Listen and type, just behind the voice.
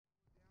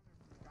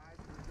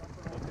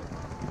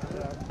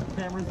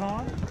Cameras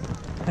on.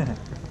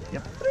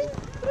 Yep.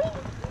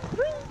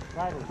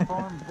 Riders,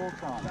 farm,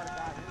 bolts on.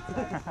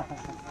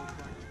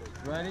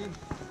 Ready?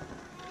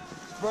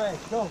 Spray.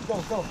 Go,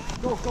 go, go.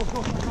 Go, go,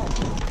 go, go, go.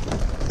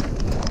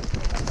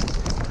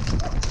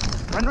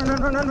 Run, run,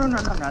 run, run, run,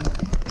 run, run, run.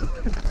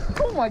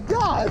 Oh my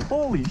God!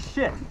 Holy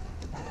shit.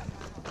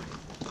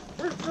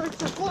 First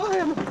strikes are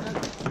flying.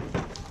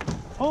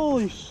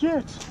 Holy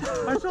shit.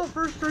 I saw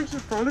first strikes in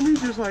front of me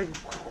just like...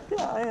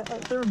 Yeah,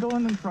 they were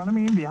going in front of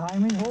me and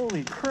behind me.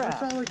 Holy I crap.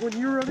 saw like when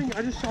you were running,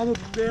 I just saw the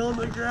nail on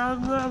the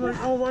ground and I'm like,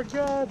 oh my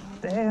God.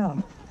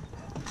 Damn.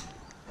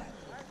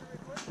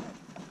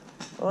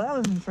 Well, that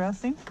was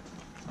interesting.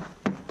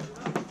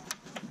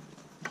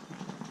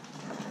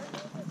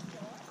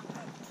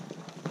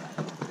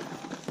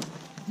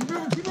 Keep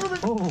moving, keep moving.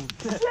 Oh,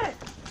 shit.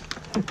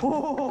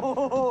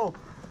 Oh,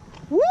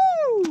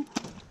 woo!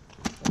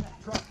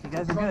 Truck. You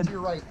guys are Truck good. to your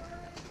right.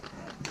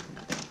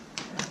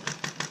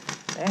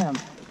 Damn.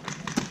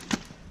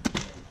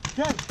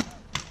 Okay.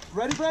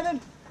 Ready,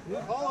 Brendan?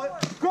 Yeah, call it.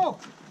 Go!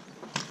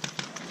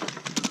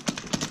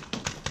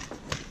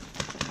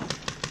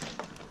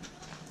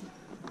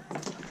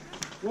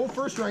 Roll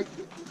first right.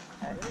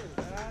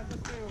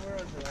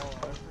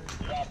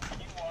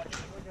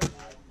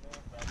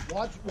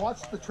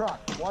 Watch the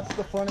truck. Watch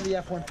the front of the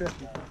F-150.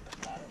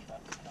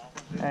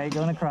 All right,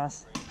 going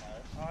across.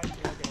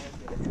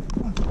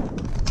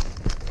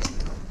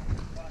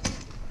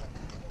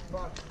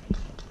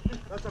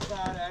 That's a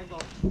bad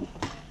angle.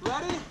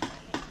 Ready?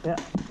 Yeah.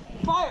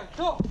 Fire!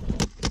 Go!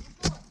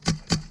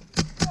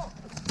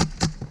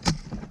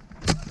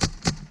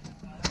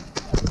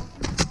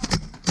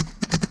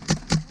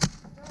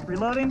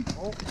 Reloading.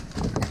 Oh.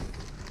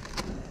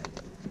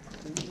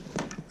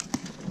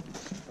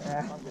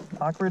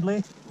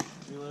 Awkwardly.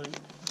 Reloading.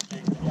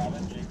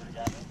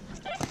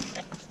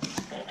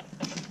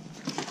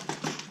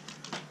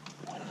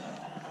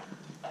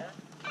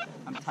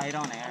 I'm tight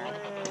on air.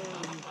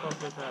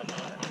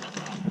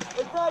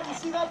 Hey, Brad, you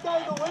see that guy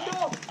in the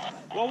window?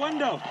 What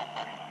window?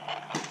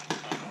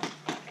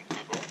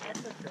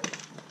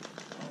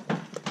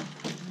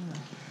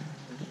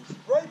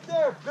 Right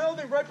there,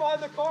 building right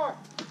behind the car.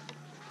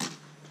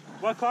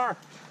 What car?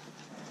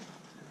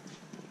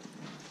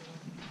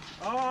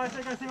 Oh, I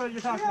think I see what you're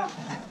talking about.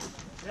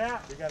 Yeah.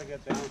 We gotta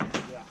get down.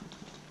 Yeah.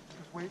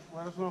 Just wait,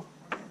 let us know.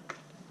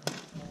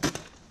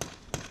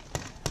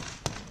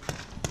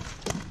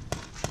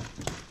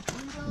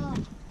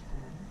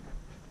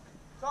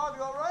 Tom,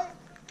 you all right?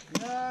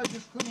 Yeah,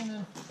 just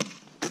cleaning.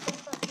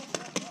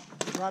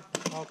 Drop.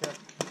 Okay.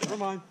 Never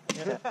mind.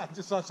 I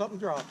just saw something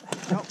drop.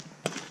 Nope.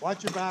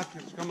 Watch your back.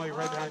 It's coming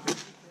right behind you.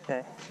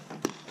 Okay.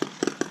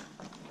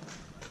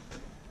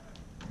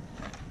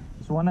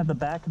 There's one at the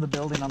back of the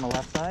building on the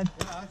left side.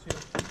 Yeah, I see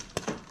it.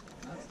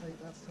 That's tight,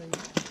 that's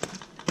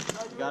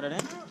tight. You got it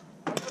in?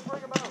 I'm gonna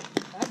bring him out.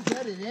 I'd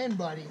get it in,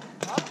 buddy.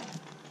 Huh?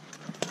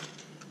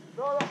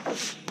 No, no.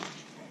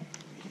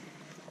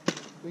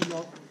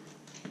 Bingo.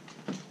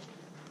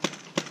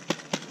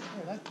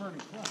 Hey, that's pretty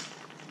tough.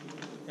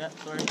 Yeah,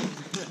 sorry.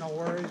 No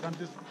worries. I'm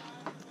just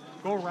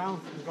go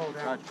around and go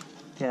down.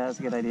 Yeah, that's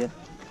a good idea.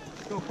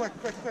 Go quick,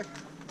 quick, quick.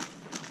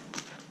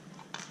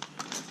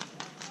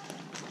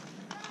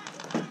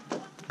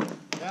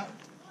 Yeah.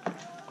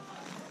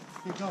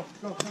 Okay, go,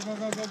 go, go, go,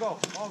 go, go, go.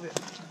 All of it.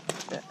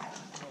 Yeah.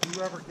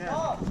 Whoever can.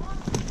 Oh.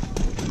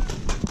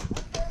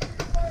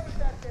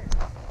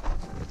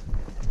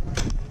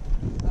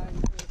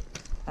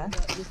 Huh?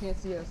 You can't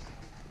see us.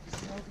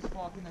 Smoke is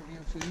blocking the view,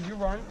 so you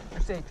run.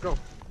 You're safe. Go.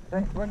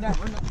 Okay. Run down,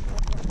 run down.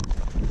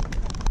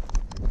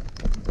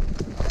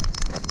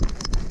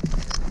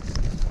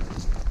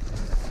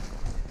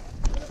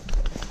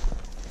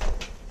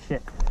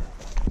 Shit.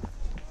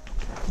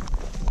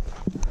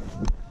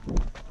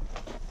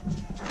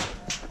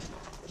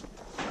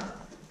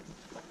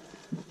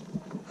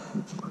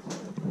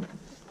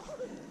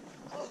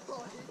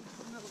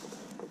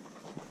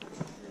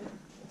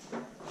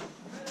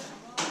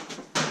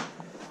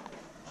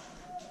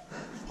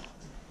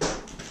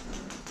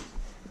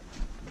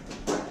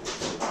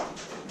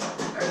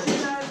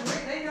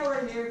 They know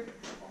right here.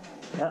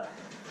 Yeah.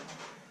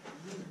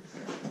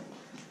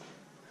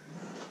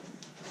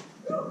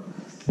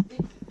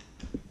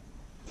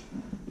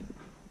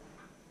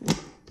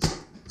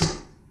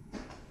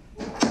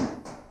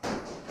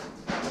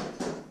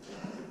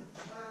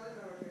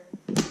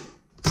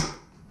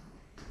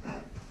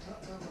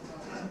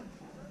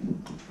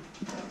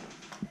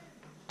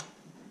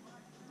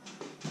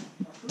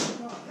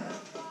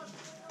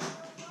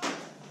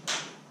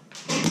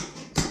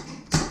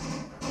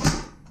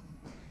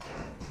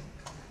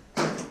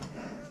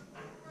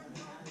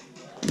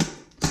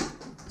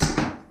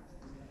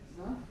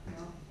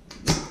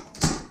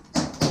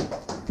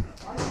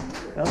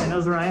 Well, he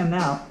knows where I am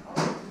now.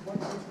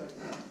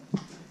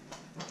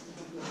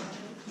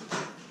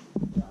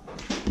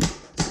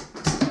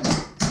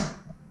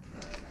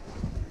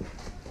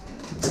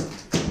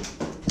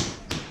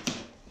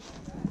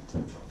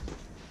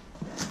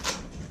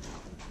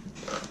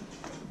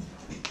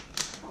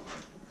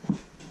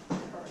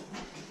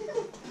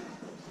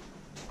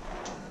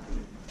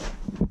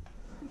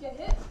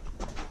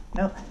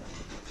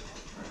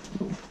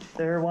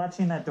 They're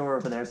watching that door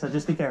over there, so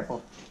just be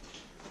careful.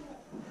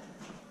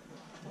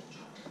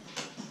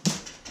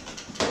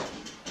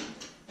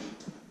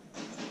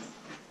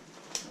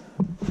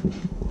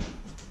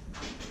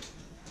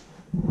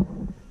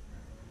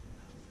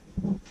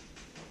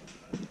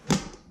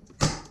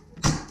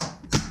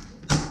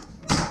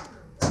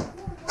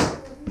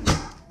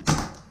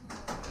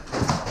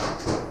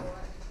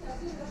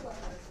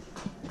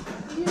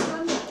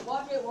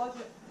 Watch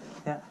it.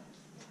 Yeah.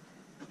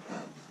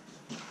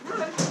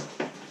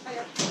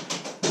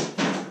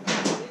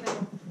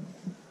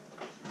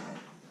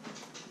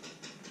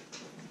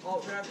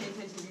 Oh, we're not paying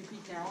attention. If you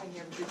peek now and you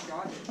have a good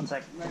shot. 1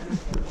 sec.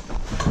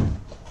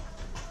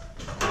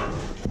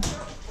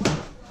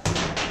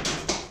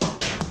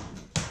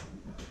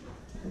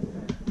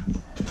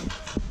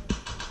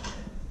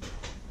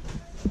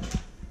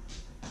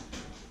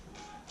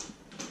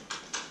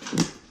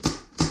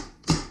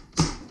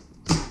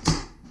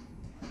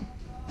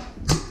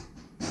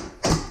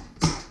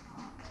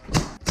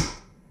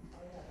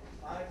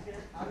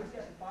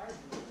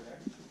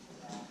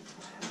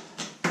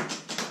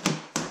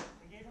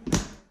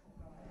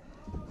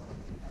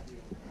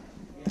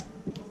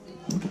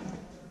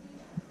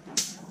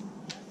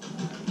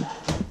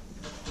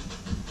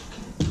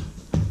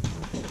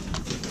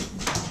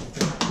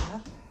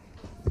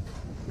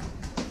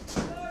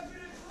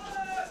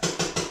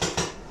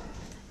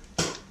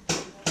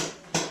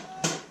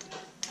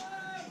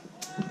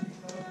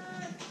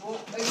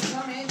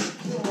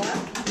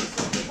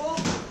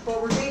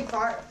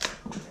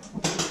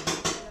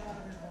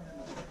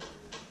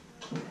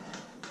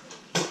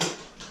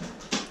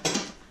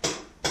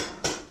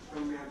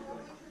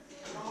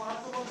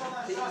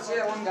 See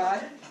that one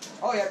guy?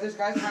 Oh yeah, this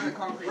guy's behind the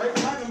concrete. Right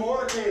behind the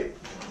motorcade.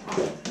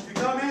 If you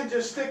come in,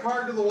 just stick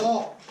hard to the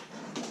wall.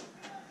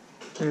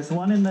 There's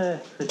one in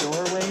the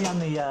doorway on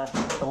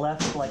the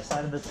left like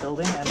side of this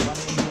building, and one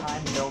in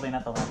behind the building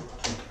at the left.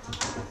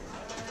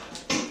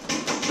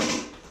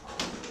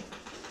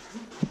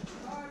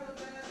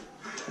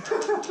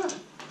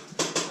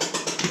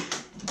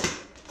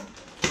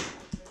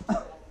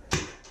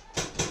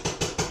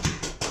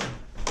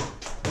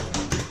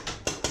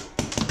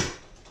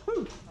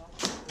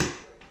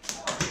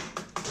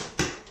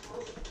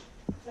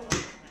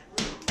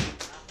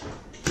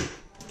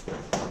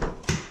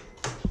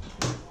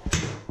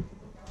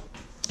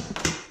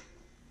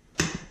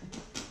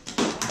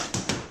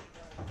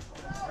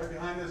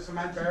 Behind the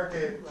cement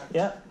barricade.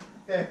 Yep.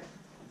 Okay.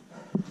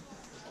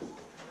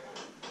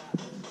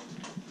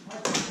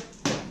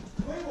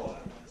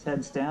 His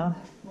head's down.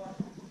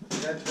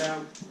 Heads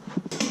down.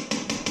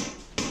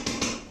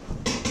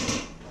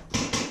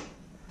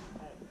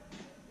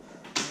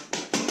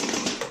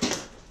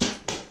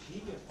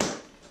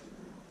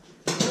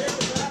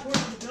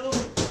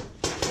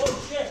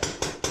 Oh shit!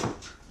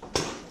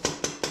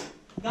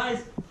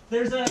 Guys,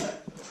 there's a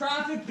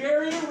traffic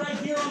barrier right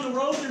here on the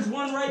road. There's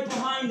one right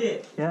behind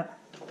it. Yeah.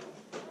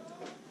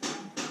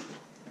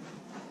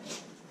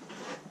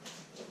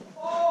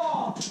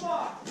 Oh,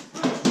 fuck!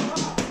 Good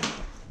shot!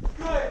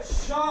 Good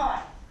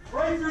shot!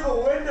 Right through the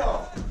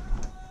window!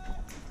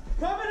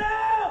 Coming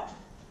out!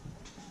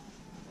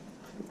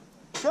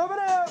 Coming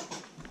out!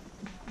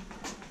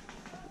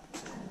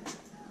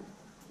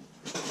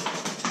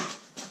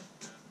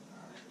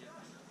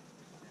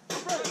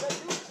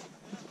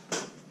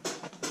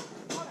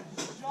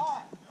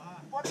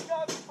 What he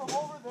got me from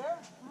over there,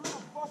 through the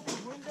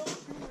fucking window, 2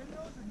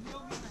 windows, and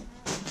nailed me in the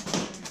hand.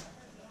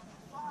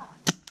 Fuck.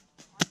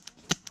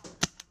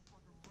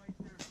 Right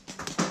there.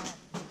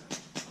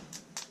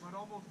 But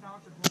almost down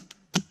to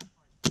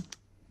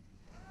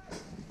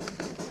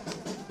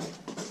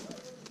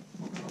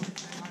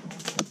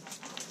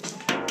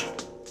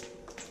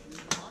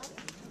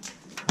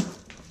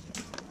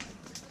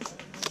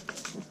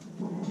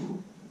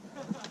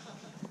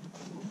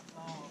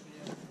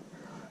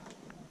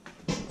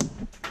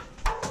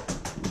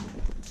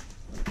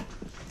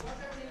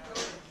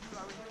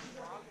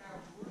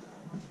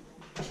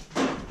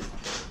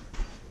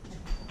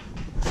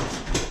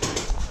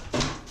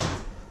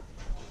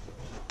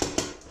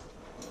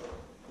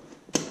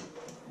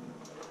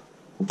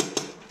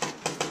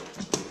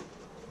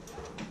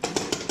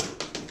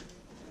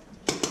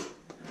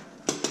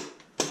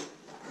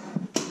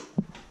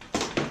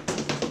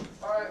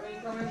Alright, when you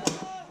come in,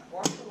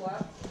 watch the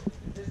left.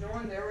 There's no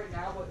one there right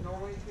now, but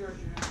normally if you're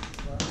shooting to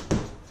the left.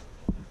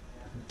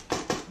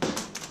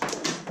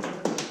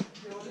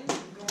 Building,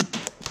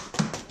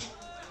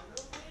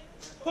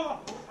 Oh,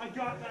 I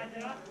got that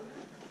now.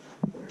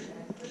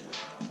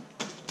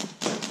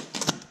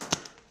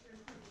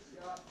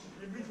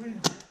 In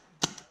between.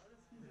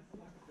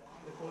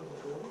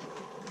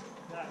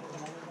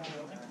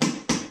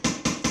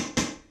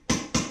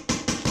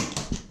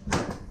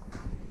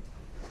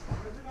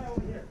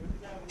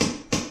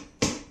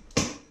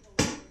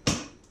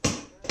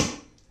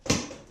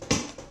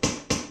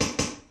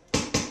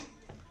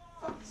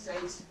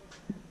 sakes.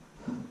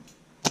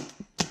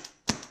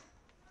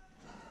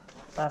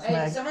 Last Hey,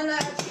 mag. someone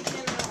that actually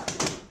can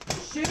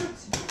shoot,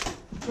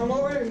 come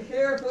over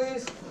here,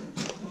 please.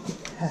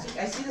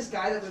 I see this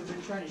guy that we've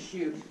been trying to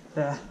shoot.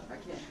 Yeah. I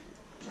can't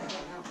check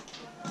him out.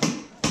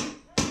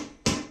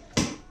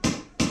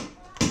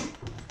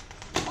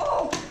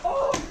 Oh!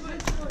 Oh!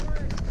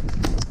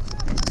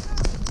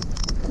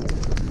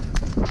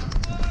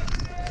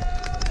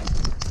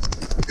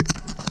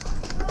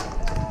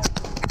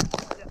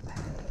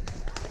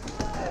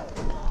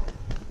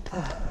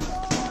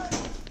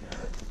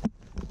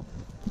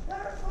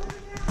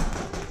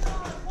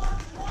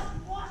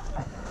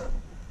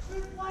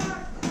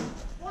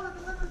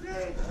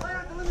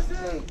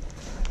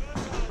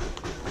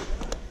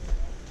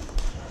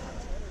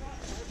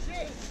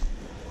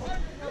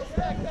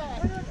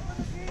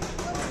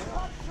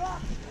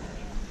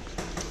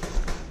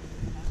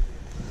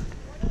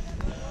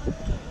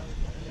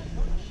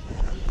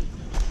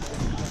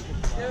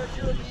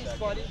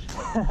 Buddy.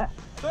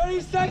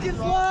 30 seconds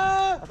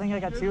left! I think I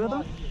got 2 of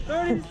them.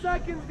 30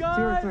 seconds, guys!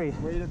 2 or 3.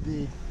 Way to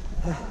be.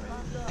 I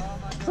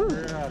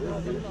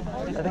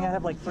think I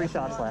have like 3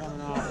 shots left.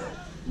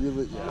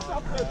 Really?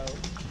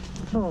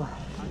 Oh.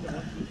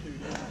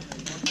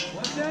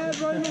 What's that?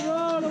 Right in the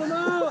road, I'm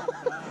out!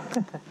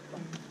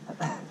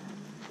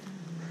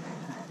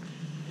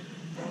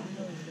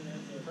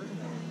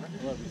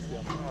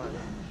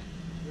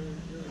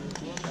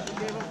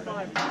 Gave him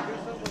 5. Do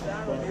something with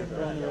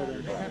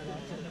that.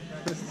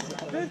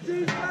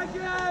 15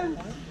 seconds!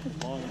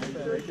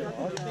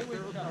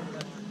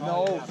 No,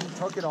 he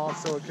took it off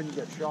so it couldn't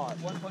get shot.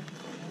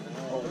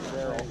 Oh,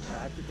 Daryl.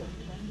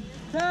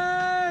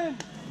 10!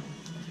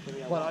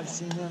 But I've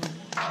seen him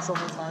so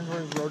many times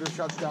where his rotor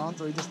shuts down,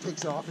 so he just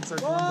takes it off and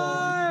starts one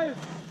 5!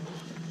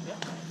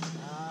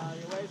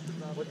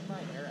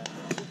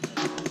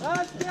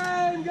 That's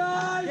game,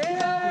 guys!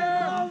 Game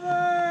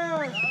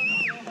over!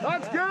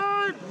 That's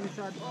good!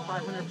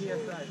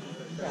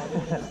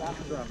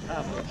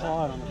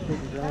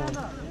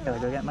 Gotta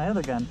go get my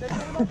other gun.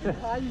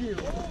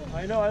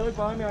 I know, I look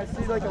behind me, I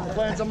see like a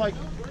lens, I'm like,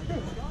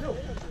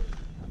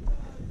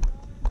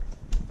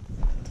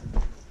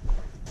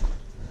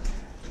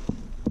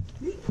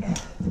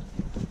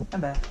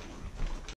 I'm back.